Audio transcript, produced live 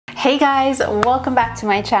Hey guys, welcome back to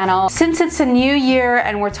my channel. Since it's a new year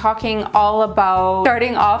and we're talking all about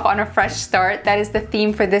starting off on a fresh start, that is the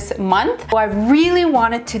theme for this month. I really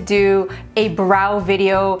wanted to do a brow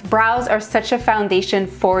video. Brows are such a foundation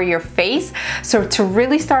for your face. So to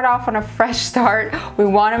really start off on a fresh start, we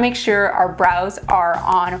want to make sure our brows are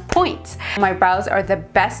on point. My brows are the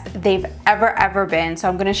best they've ever been. So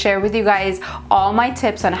I'm going to share with you guys all my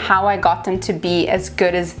tips on how I got them to be as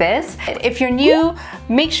good as this. If you're new,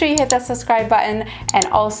 make sure you hit that subscribe button and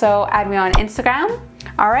also add me on Instagram.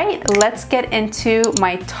 All right, let's get into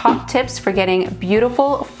my top tips for getting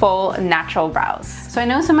beautiful, full, natural brows. So I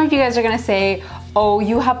know some of you guys are gonna say, oh,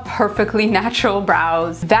 you have perfectly natural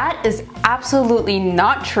brows. That is absolutely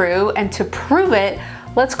not true, and to prove it,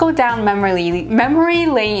 let's go down memory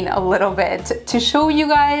lane a little bit to show you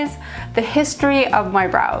guys the history of my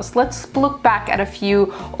brows. Let's look back at a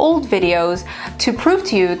few old videos to prove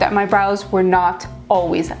to you that my brows were not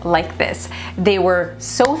always like this. They were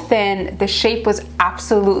so thin, the shape was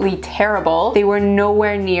absolutely terrible. They were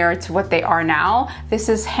nowhere near to what they are now. This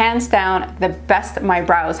is hands down the best my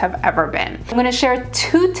brows have ever been. I'm gonna share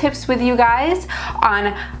 2 tips with you guys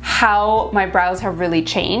on how my brows have really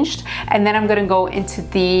changed, and then I'm gonna go into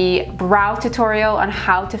the brow tutorial on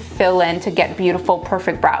how to fill in to get beautiful,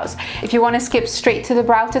 perfect brows. If you wanna skip straight to the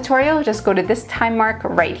brow tutorial, just go to this time mark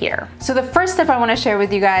right here. So the first tip I wanna share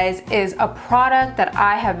with you guys is a product that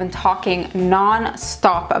I have been talking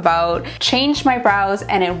non-stop about. Changed my brows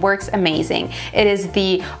and it works amazing. It is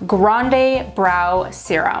the Grande Brow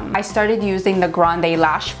Serum. I started using the Grande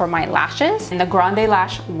Lash for my lashes, and the Grande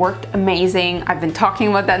Lash worked amazing. I've been talking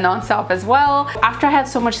about that non-stop as well. After I had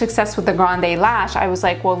so much success with the Grande Lash, I was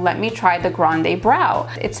like, well, let me try the Grande Brow.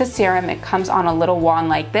 It's a serum, it comes on a little wand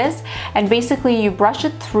like this, and basically you brush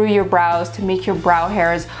it through your brows to make your brow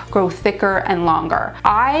hairs grow thicker and longer.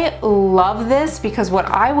 I love this because what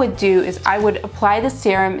I would do is I would apply the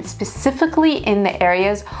serum specifically in the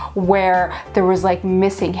areas where there was like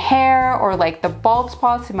missing hair or like the bald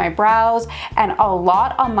spots in my brows, and a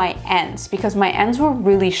lot on my ends because my ends were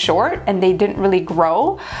really short and they didn't really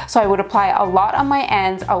grow. So I would apply a lot on my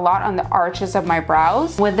ends, a lot on the arches of my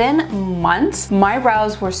brows. Within months, my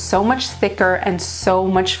brows were so much thicker and so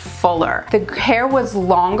much fuller. The hair was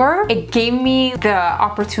longer. It gave me the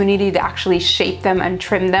opportunity to actually shape them and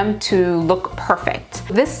trim them to look perfect.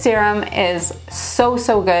 This serum is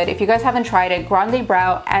so good. If you guys haven't tried it, Grande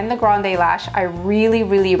Brow and the Grande Lash, I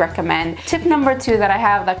really recommend. Tip number 2 that I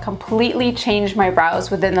have that completely changed my brows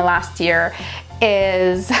within the last year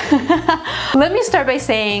is let me start by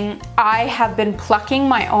saying I have been plucking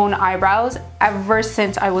my own eyebrows ever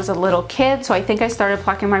since I was a little kid. So I think I started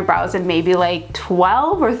plucking my brows in maybe like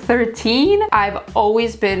 12 or 13. I've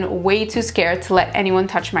always been way too scared to let anyone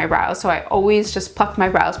touch my brows, so I always just plucked my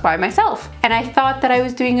brows by myself. And I thought that I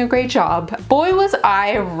was doing a great job. Boy, was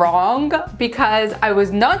I wrong, because I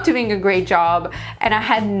was not doing a great job, and I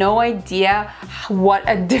had no idea what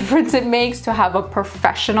a difference it makes to have a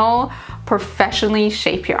professionally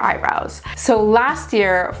shape your eyebrows. So last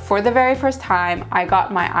year, for the very first time, I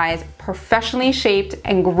got my eyes professionally shaped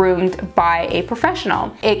and groomed by a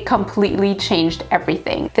professional. It completely changed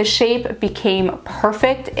everything. The shape became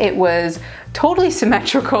perfect. It was totally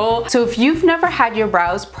symmetrical. So if you've never had your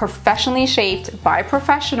brows professionally shaped by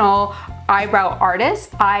professional eyebrow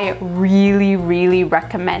artist, I really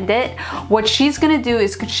recommend it. What she's gonna do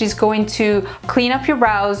is she's going to clean up your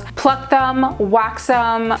brows, pluck them, wax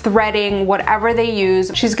them, threading, whatever they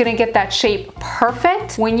use. She's gonna get that shape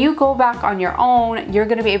perfect. When you go back on your own, you're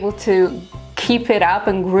gonna be able to keep it up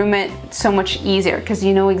and groom it so much easier because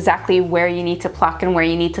you know exactly where you need to pluck and where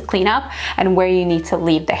you need to clean up and where you need to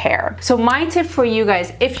leave the hair. So my tip for you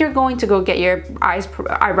guys, if you're going to go get your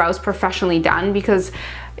eyebrows professionally done, because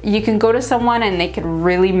you can go to someone and they can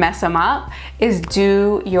really mess them up, is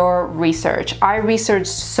do your research. I researched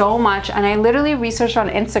so much, and I literally researched on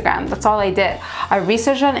Instagram. That's all I did. I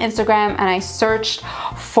researched on Instagram and I searched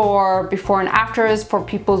for before and afters for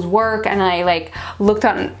people's work, and I like looked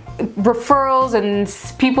on referrals and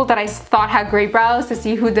people that I thought had great brows to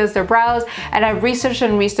see who does their brows, and I researched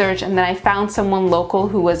and then I found someone local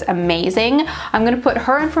who was amazing. I'm gonna put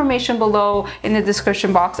her information below in the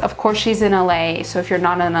description box. Of course, she's in LA, so if you're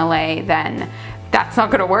not in LA, then that's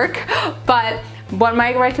not gonna work. But what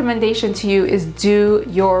my recommendation to you is do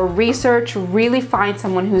your research, really find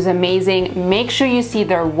someone who's amazing, make sure you see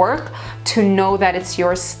their work to know that it's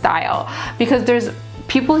your style, because there's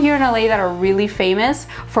people here in LA that are really famous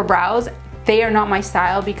for brows. they are not my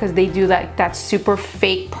style because they do like that super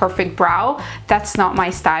fake perfect brow. That's not my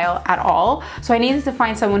style at all. So I needed to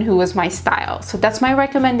find someone who was my style. So that's my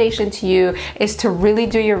recommendation to you, is to really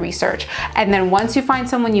do your research. And then once you find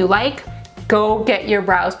someone you like, go get your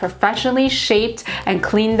brows professionally shaped and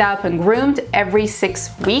cleaned up and groomed every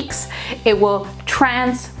 6 weeks. It will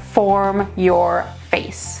transform your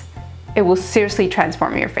face. It will seriously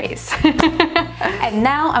transform your face. And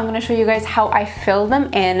now I'm gonna show you guys how I fill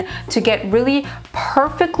them in to get really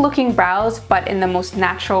perfect looking brows, but in the most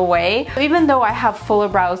natural way. Even though I have fuller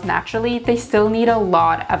brows naturally, they still need a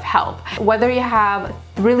lot of help. Whether you have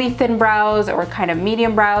really thin brows or kind of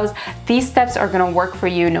medium brows, these steps are gonna work for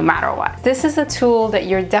you no matter what. This is a tool that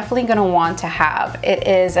you're definitely gonna want to have. It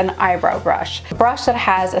is an eyebrow brush. A brush that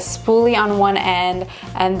has a spoolie on one end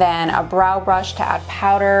and then a brow brush to add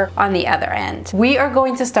powder on the other end. We are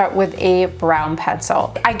going to start with a brown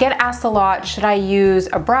pencil. I get asked a lot, should I use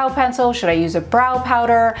a brow pencil? Should I use a brow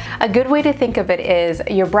powder? A good way to think of it is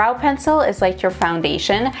your brow pencil is like your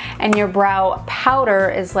foundation and your brow powder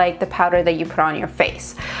is like the powder that you put on your face.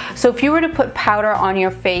 So if you were to put powder on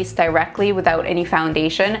your face directly without any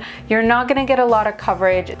foundation, you're not gonna get a lot of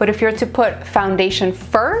coverage. But if you're to put foundation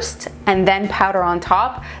first and then powder on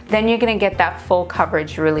top, then you're gonna get that full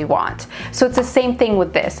coverage you really want. So it's the same thing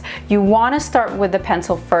with this. You wanna start with the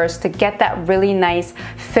pencil first to get that really nice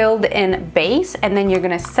filled in base, and then you're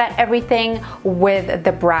gonna set everything with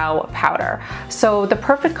the brow powder. So the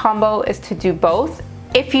perfect combo is to do both.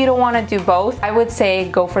 If you don't want to do both, I would say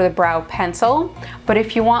go for the brow pencil. But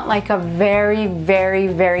if you want like a very, very,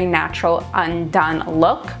 very natural undone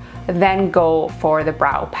look, then go for the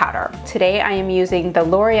brow powder. Today I am using the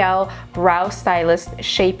L'Oreal Brow Stylist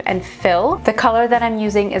Shape and Fill. The color that I'm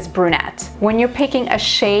using is brunette. When you're picking a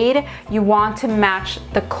shade, you want to match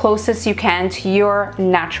the closest you can to your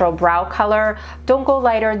natural brow color. Don't go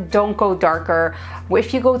lighter, don't go darker.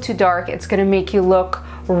 If you go too dark, it's gonna make you look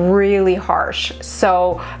really harsh.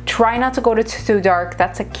 So try not to go too dark.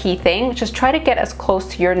 That's a key thing. Just try to get as close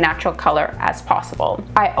to your natural color as possible.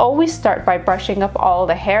 I always start by brushing up all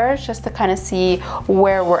the hairs just to kind of see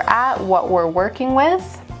where we're at, what we're working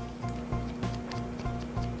with.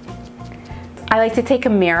 I like to take a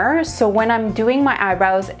mirror, so when I'm doing my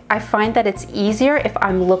eyebrows, I find that it's easier if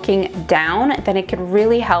I'm looking down, then it could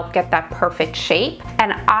really help get that perfect shape.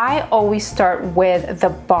 And I always start with the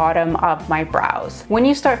bottom of my brows. When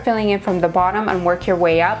you start filling in from the bottom and work your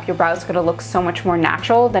way up, your brows are gonna look so much more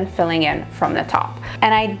natural than filling in from the top.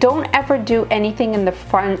 And I don't ever do anything in the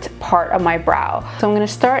front part of my brow. So I'm gonna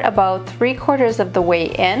start about 3/4 of the way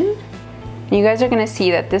in. You guys are gonna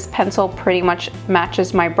see that this pencil pretty much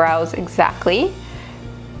matches my brows exactly.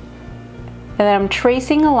 And then I'm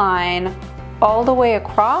tracing a line all the way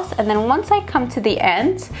across, and then once I come to the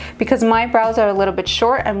end, because my brows are a little bit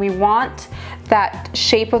short and we want that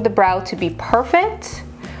shape of the brow to be perfect,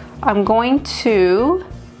 I'm going to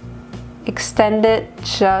extend it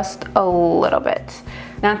just a little bit.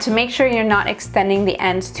 Now to make sure you're not extending the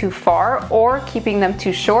ends too far or keeping them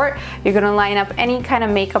too short, you're gonna line up any kind of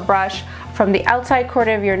makeup brush from the outside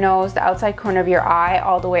corner of your nose, the outside corner of your eye,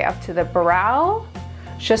 all the way up to the brow,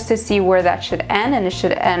 just to see where that should end, and it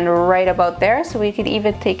should end right about there. So we could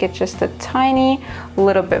even take it just a tiny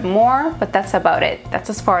little bit more, but that's about it. That's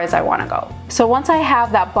as far as I wanna go. So once I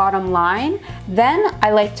have that bottom line, then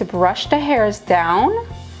I like to brush the hairs down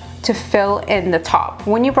to fill in the top.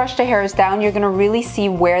 When you brush the hairs down, you're gonna really see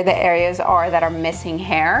where the areas are that are missing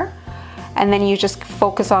hair. And then you just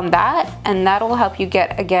focus on that, and that'll help you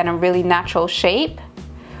get, again, a really natural shape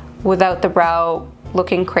without the brow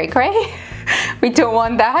looking cray-cray. We don't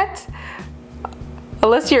want that,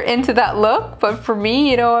 unless you're into that look. But for me,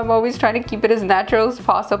 you know, I'm always trying to keep it as natural as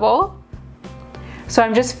possible. So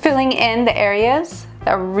I'm just filling in the areas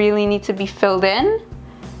that really need to be filled in,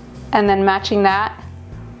 and then matching that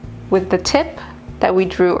with the tip that we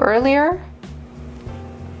drew earlier.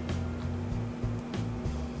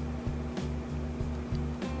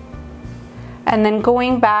 And then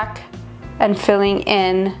going back and filling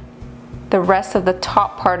in the rest of the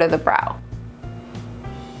top part of the brow.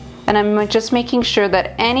 And I'm just making sure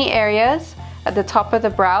that any areas at the top of the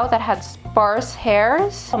brow that had sparse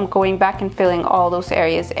hairs, I'm going back and filling all those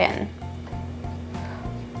areas in.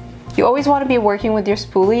 You always want to be working with your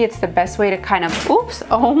spoolie. It's the best way to kind of, oops,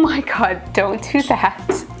 oh my God, don't do that.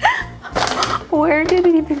 Where did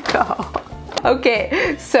it even go?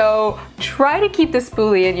 Okay, so try to keep the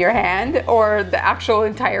spoolie in your hand, or the actual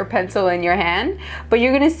entire pencil in your hand, but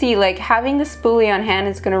you're gonna see like having the spoolie on hand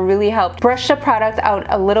is gonna really help brush the product out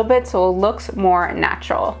a little bit so it looks more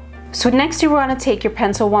natural. So next you want to take your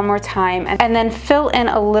pencil one more time and then fill in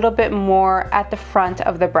a little bit more at the front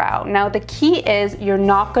of the brow. Now the key is you're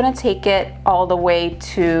not going to take it all the way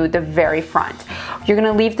to the very front. You're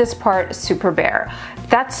going to leave this part super bare.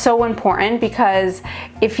 That's so important because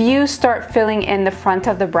if you start filling in the front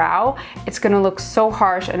of the brow, it's going to look so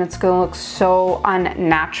harsh and it's going to look so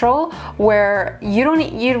unnatural, where you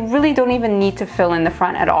really don't even need to fill in the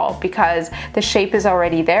front at all because the shape is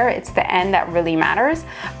already there. It's the end that really matters.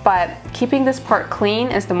 But keeping this part clean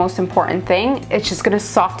is the most important thing. It's just going to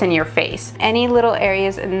soften your face. Any little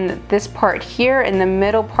areas in this part here in the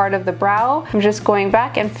middle part of the brow, I'm just going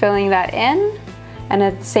back and filling that in, and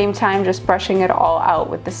at the same time just brushing it all out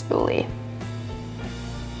with the spoolie.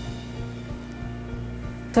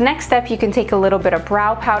 So next step, you can take a little bit of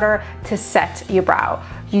brow powder to set your brow.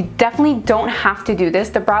 You definitely don't have to do this.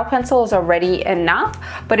 The brow pencil is already enough,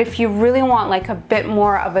 but if you really want like a bit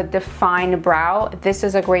more of a defined brow, this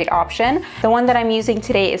is a great option. The one that I'm using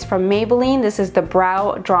today is from Maybelline. This is the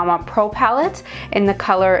Brow Drama Pro palette in the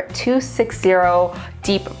color 260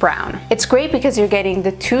 Deep Brown. It's great because you're getting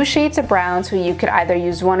the 2 shades of brown, so you could either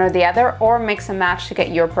use one or the other or mix and match to get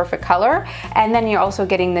your perfect color. And then you're also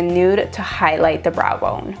getting the nude to highlight the brow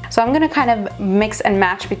bone. So I'm gonna kind of mix and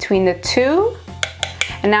match between the two.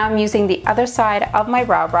 And now I'm using the other side of my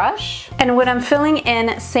brow brush. And when I'm filling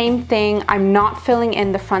in, same thing, I'm not filling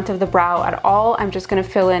in the front of the brow at all. I'm just gonna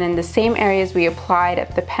fill in the same areas we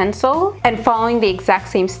applied the pencil and following the exact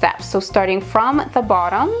same steps. So starting from the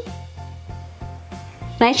bottom.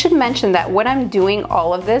 And I should mention that when I'm doing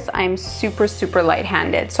all of this, I'm super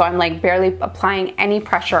light-handed. So I'm like barely applying any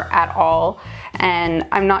pressure at all. And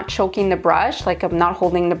I'm not choking the brush, like I'm not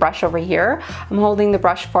holding the brush over here. I'm holding the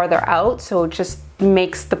brush farther out, so it just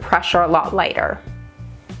makes the pressure a lot lighter.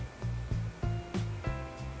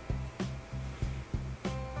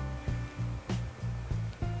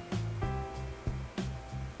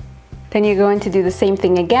 Then you're going to do the same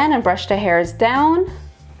thing again and brush the hairs down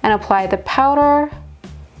and apply the powder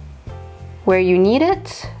where you need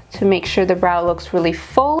it to make sure the brow looks really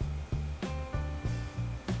full.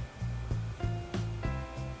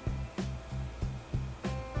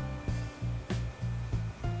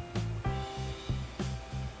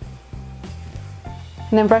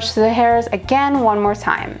 And then brush through the hairs again one more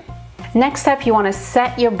time. Next step, you want to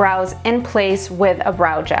set your brows in place with a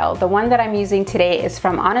brow gel. The one that I'm using today is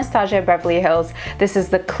from Anastasia Beverly Hills. This is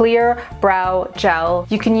the Clear Brow Gel.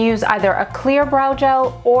 You can use either a clear brow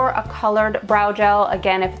gel or a colored brow gel.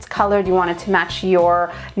 Again, if it's colored, you want it to match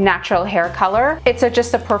your natural hair color. It's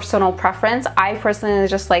just a personal preference. I personally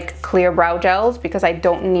just like clear brow gels because I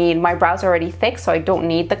don't need, my brows are already thick, so I don't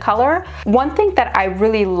need the color. One thing that I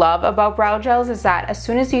really love about brow gels is that as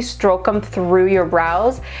soon as you stroke them through your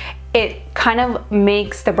brows, it kind of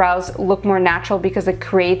makes the brows look more natural because it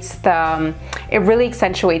creates the, it really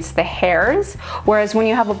accentuates the hairs. Whereas when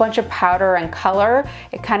you have a bunch of powder and color,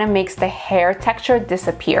 it kind of makes the hair texture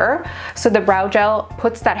disappear. So the brow gel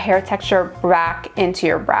puts that hair texture back into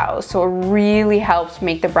your brows. So it really helps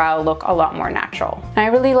make the brow look a lot more natural. And I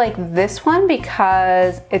really like this one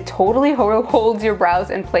because it totally holds your brows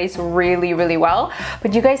in place really well.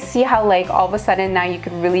 But you guys see how like all of a sudden now you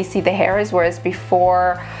can really see the hairs, whereas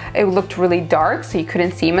before it looked really dark so you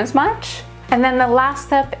couldn't see them as much. And then the last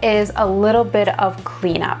step is a little bit of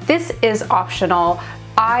cleanup. This is optional.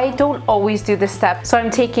 I don't always do this step, so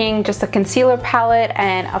I'm taking just a concealer palette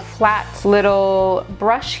and a flat little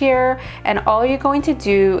brush here, and all you're going to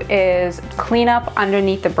do is clean up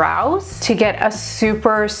underneath the brows to get a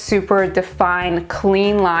super defined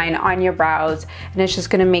clean line on your brows, and it's just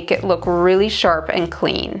going to make it look really sharp and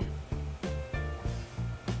clean.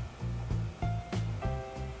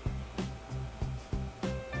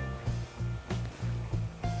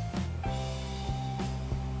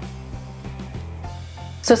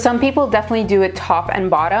 So some people definitely do it top and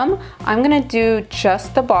bottom. I'm gonna do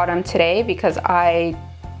just the bottom today because I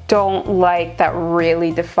don't like that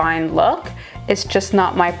really defined look. It's just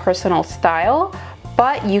not my personal style,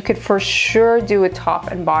 but you could for sure do a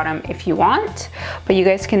top and bottom if you want. But you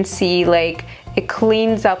guys can see like it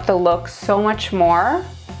cleans up the look so much more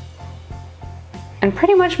and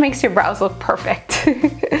pretty much makes your brows look perfect.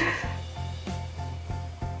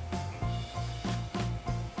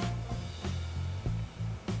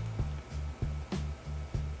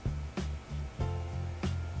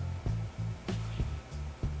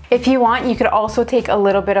 If you want, you could also take a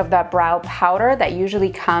little bit of that brow powder that usually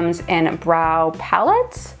comes in brow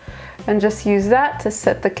palettes and just use that to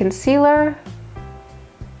set the concealer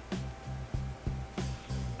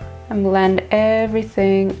and blend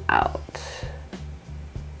everything out.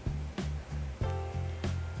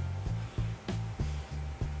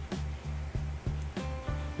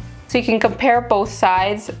 So you can compare both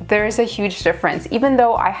sides. There's a huge difference. Even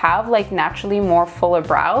though I have like naturally more fuller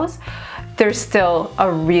brows, there's still a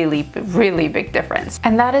really big difference.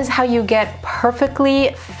 And that is how you get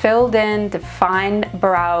perfectly filled in, defined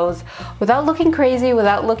brows without looking crazy,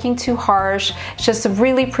 without looking too harsh. It's just a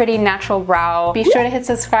really pretty natural brow. Be sure to hit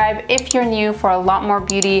subscribe if you're new for a lot more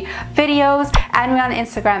beauty videos. Add me on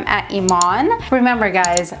Instagram at Eman. Remember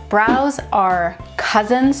guys, brows are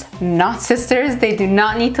cousins, not sisters. They do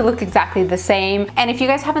not need to look exactly the same. And if you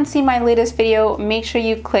guys haven't seen my latest video, make sure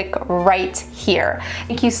you click right here.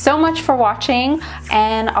 Thank you so much for watching,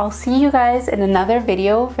 and I'll see you guys in another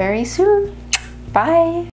video very soon. Bye.